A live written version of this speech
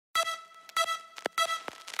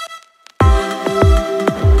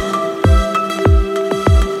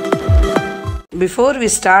Before we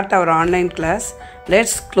start our online class,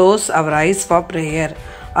 let's close our eyes for prayer.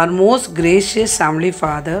 Our most gracious Heavenly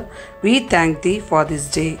Father, we thank Thee for this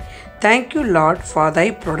day. Thank you, Lord, for Thy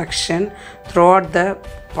protection throughout the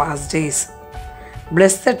past days.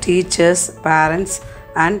 Bless the teachers, parents,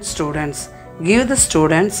 and students. Give the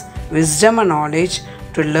students wisdom and knowledge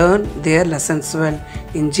to learn their lessons well.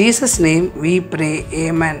 In Jesus' name we pray.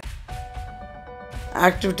 Amen.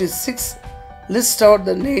 Activity 6. List out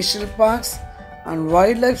the national parks and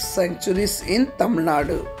wildlife sanctuaries in Tamil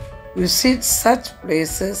Nadu. Visit such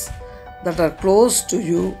places that are close to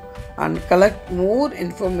you and collect more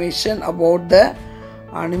information about the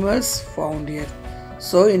animals found here.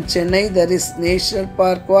 So in Chennai there is National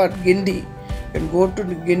Park at Gindi. You can go to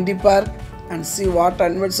Gindi Park and see what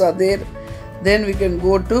animals are there. Then we can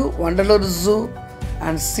go to Vandalur Zoo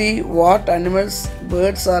and see what animals,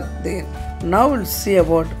 birds are there. Now we'll see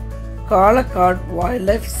about Kalakad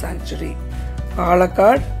Wildlife Sanctuary.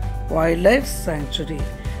 Kalakad Wildlife Sanctuary.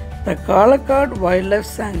 The Kalakad Wildlife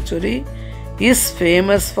Sanctuary is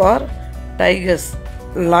famous for tigers,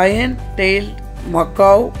 lion-tailed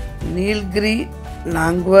macaw, Nilgiri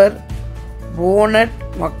langur, bonnet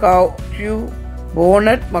macaque,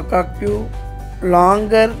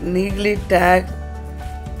 longer needly tag,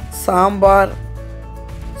 sambar,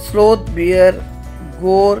 sloth bear,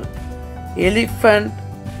 gore, elephant,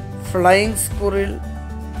 flying squirrel,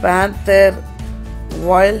 panther,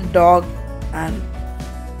 wild dog and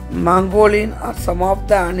pangolin are some of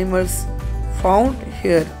the animals found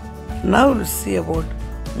here. Now we'll see about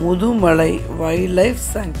Mudumalai Wildlife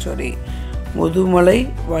Sanctuary. Mudumalai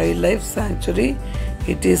Wildlife Sanctuary.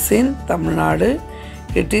 It is in Tamil Nadu.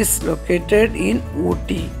 It is located in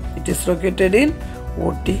Ooty.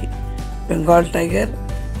 Bengal tiger,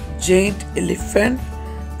 giant elephant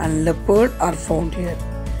and leopard are found here.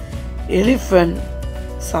 Elephant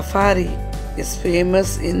safari is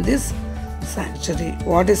famous in this sanctuary.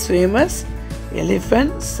 What is famous?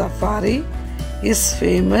 Elephant safari is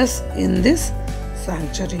famous in this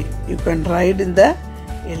sanctuary. You can ride in the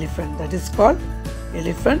elephant. That is called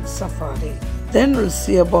elephant safari. Then we'll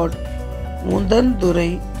see about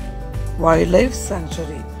Mudandurai Wildlife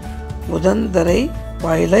Sanctuary. Mudandurai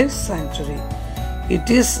Wildlife Sanctuary. It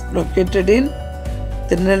is located in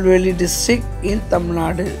Tirunelveli district in Tamil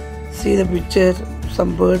Nadu. See the picture,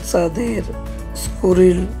 some birds are there,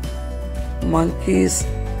 squirrel, monkeys.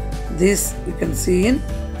 This you can see in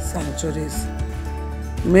sanctuaries.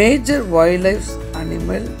 Major wildlife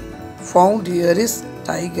animal found here is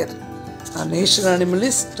tiger. Our national animal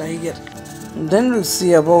is tiger. Then we'll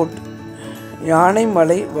see about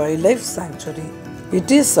Yanaimalai Wildlife Sanctuary. It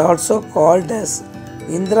is also called as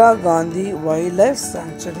Indira Gandhi Wildlife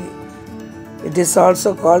Sanctuary. It is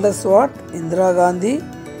also called as what? Indira Gandhi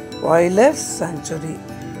Wildlife Sanctuary.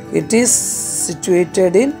 It is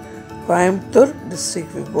situated in Coimbatore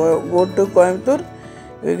district. We go to Coimbatore,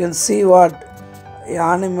 you can see what?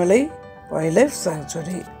 Yanaimalai Wildlife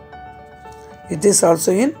Sanctuary. It is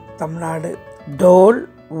also in Tamil Nadu. Dhole,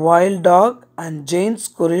 wild dog and giant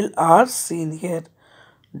squirrel are seen here.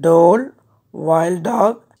 Dhole, wild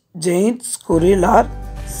dog, giant squirrel are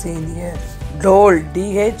seen here. Dhole,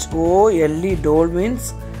 D-H-O-L-E, dhole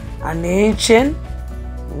means an ancient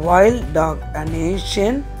wild dog.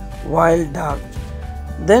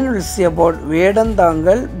 Then we'll see about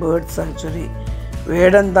Vedandangal Bird Sanctuary.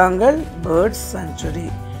 Vedandangal Bird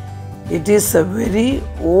Sanctuary. It is a very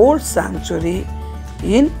old sanctuary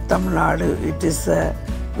in Tamil Nadu. It is a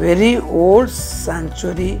very old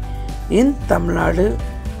sanctuary in Tamil Nadu.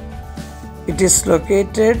 It is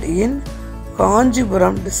located in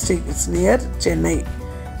Kanjipuram district. It's near Chennai.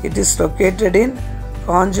 It is located in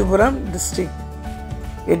Kanjipuram district.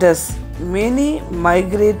 It has many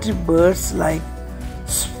migratory birds like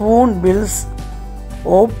spoonbills,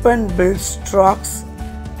 open-billed storks,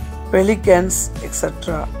 pelicans,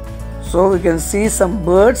 etc. So we can see some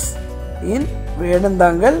birds in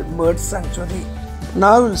Vedandangal Bird Sanctuary.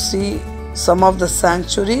 Now we'll see some of the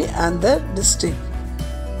sanctuary and the district.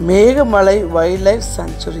 Megamalai Wildlife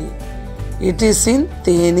Sanctuary. It is in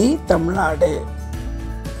Theni, Tamil Nadu.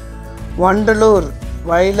 Vandalur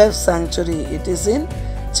Wildlife Sanctuary. It is in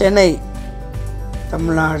Chennai,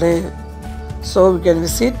 Tamil Nadu. So we can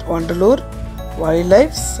visit Vandalur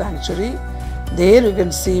Wildlife Sanctuary. There you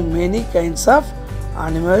can see many kinds of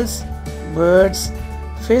animals, birds,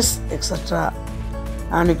 fish, etc.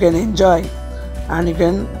 And you can enjoy and you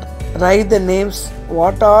can write the names,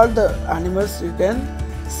 what all the animals you can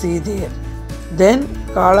see there. Then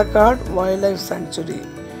Kalakad Wildlife Sanctuary.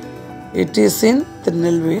 It is in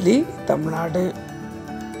Tirunelveli, Tamil Nadu.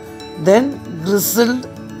 Then Grizzled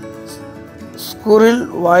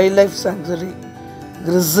Squirrel Wildlife Sanctuary.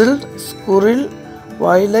 Grizzled Squirrel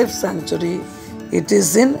Wildlife Sanctuary. It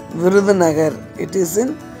is in Virudhunagar. It is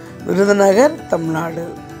in Virudhunagar, Tamil Nadu.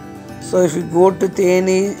 So if you go to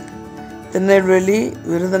Tirunelveli,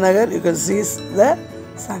 Virudhunagar, you can see the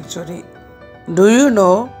sanctuary. Do you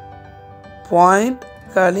know Point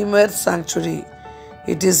Kalimar Sanctuary?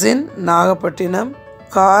 It is in Nagapattinam.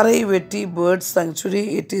 Karaiveti Bird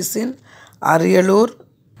Sanctuary. It is in Ariyalur.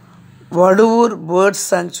 Vaduvur Bird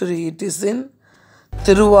Sanctuary. It is in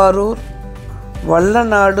Tiruvarur.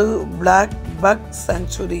 Vallanadu Black Buck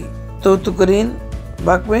Sanctuary. Thoothukudin.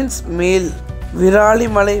 Buck means male.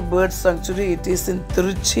 Viralimalai Bird Sanctuary. It is in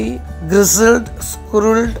Tiruchi. Grizzled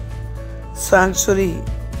Squirrel Sanctuary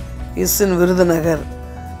is in Virudhunagar.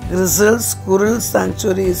 Grizzled Squirrel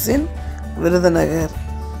Sanctuary is in Virudhunagar.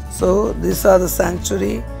 So these are the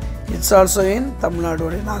sanctuary. It's also in Tamil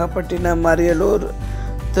Nadu. Nagapattinam, Ariyalur,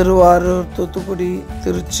 Tiruvarur, Thoothukudi,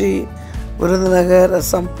 Tiruchi, Virudhunagar are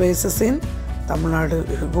some places in Tamil Nadu.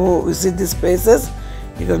 If you go visit these places,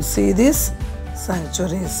 you can see these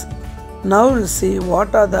sanctuaries. Now we'll see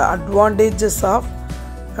what are the advantages of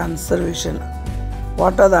conservation.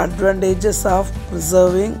 What are the advantages of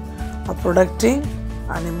preserving or protecting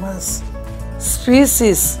animals?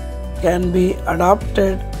 Species can be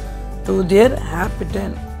adapted to their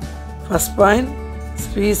habitat. First point,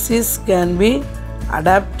 species can be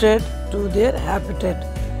adapted to their habitat.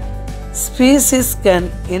 Species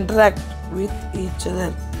can interact with each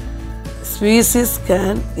other. Species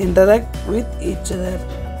can interact with each other.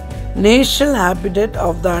 Natural habitat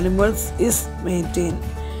of the animals is maintained.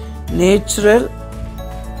 Natural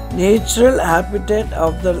habitat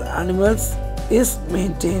of the animals is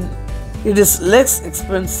maintained. It is less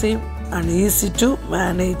expensive and easy to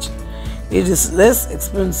manage. It is less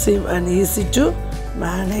expensive and easy to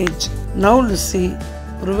manage. Now let's see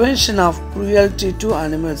prevention of cruelty to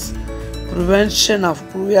animals. Prevention of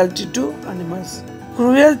cruelty to animals.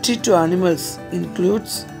 Cruelty to animals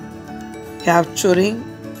includes capturing,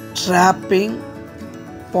 trapping,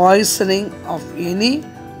 poisoning of any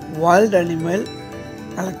wild animal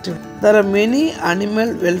collectively. There are many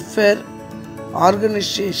animal welfare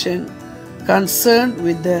organizations concerned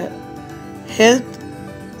with the health,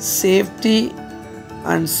 safety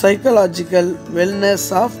and psychological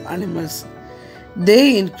wellness of animals.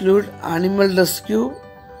 They include animal rescue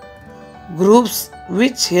groups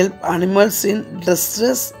which help animals in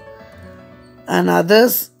distress and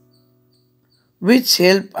others which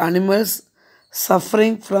help animals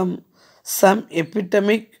suffering from some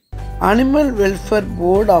epidemic. Animal Welfare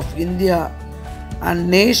Board of India and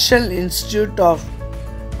National Institute of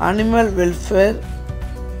Animal Welfare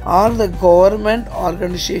are the government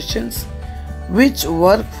organizations which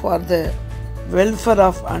work for the welfare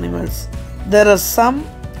of animals. There are some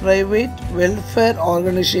private welfare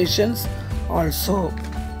organizations also.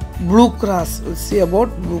 Blue Cross, we'll see about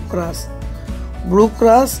Blue Cross. Blue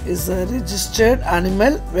Cross is a registered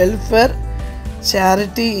animal welfare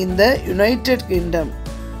charity in the United Kingdom.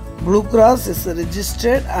 Blue Cross is a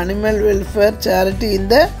registered animal welfare charity in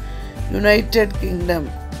the United Kingdom,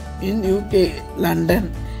 in UK,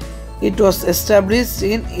 London. It was established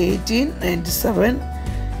in 1897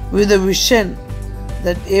 with a vision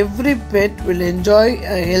that every pet will enjoy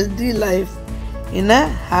a healthy life in a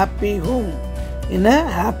happy home.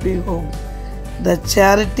 The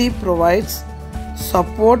charity provides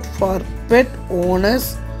support for pet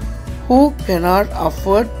owners who cannot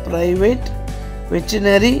afford private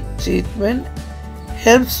veterinary treatment,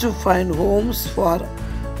 helps to find homes for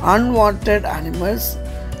unwanted animals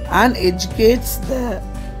and educates the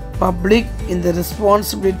public in the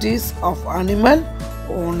responsibilities of animal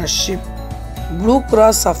ownership. Blue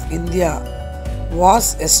Cross of India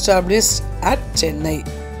was established at Chennai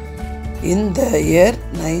in the year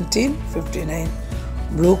 1959.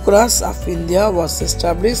 Blue Cross of India was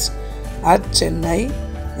established at Chennai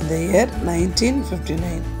in the year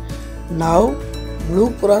 1959. Now,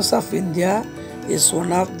 Blue Cross of India is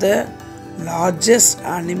one of the largest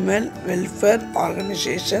animal welfare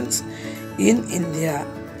organizations in India.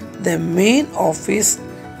 The main office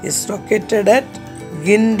is located at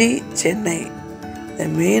Gindi, Chennai. The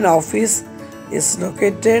main office is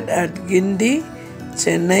located at Gindi,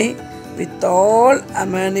 Chennai, with all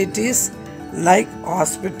amenities like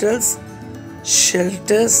hospitals,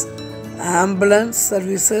 shelters, ambulance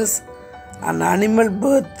services and animal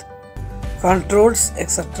birth controls,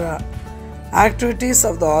 etc. Activities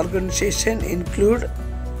of the organization include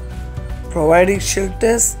providing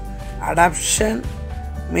shelters, adoption,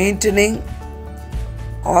 maintaining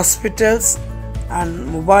hospitals and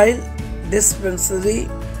mobile dispensary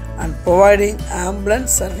and providing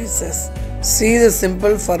ambulance services. See the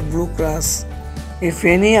symbol for Blue Cross. If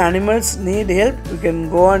any animals need help, we can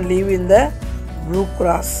go and live in the Blue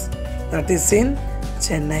Cross, that is in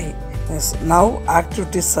Chennai. Yes. Now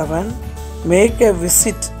activity 7. Make a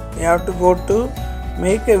visit. You have to go to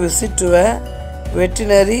make a visit to a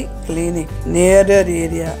veterinary clinic near your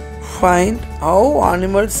area. Find how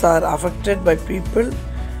animals are affected by people.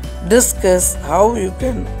 Discuss how you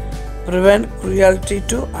can prevent cruelty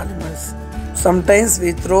to animals. Sometimes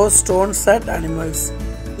we throw stones at animals.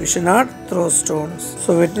 We should not throw stones.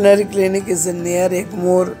 So veterinary clinic is near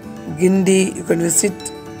Egmore, Gindi. You can visit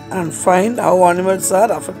and find how animals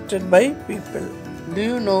are affected by people. Do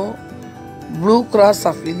you know Blue Cross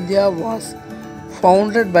of India was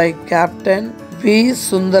founded by Captain V.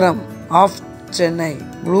 Sundaram of Chennai.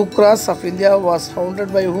 Blue Cross of India was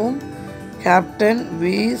founded by whom? Captain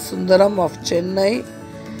V. Sundaram of Chennai.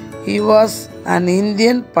 He was an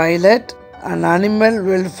Indian pilot and animal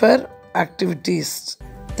welfare activist.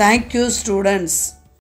 Thank you, students.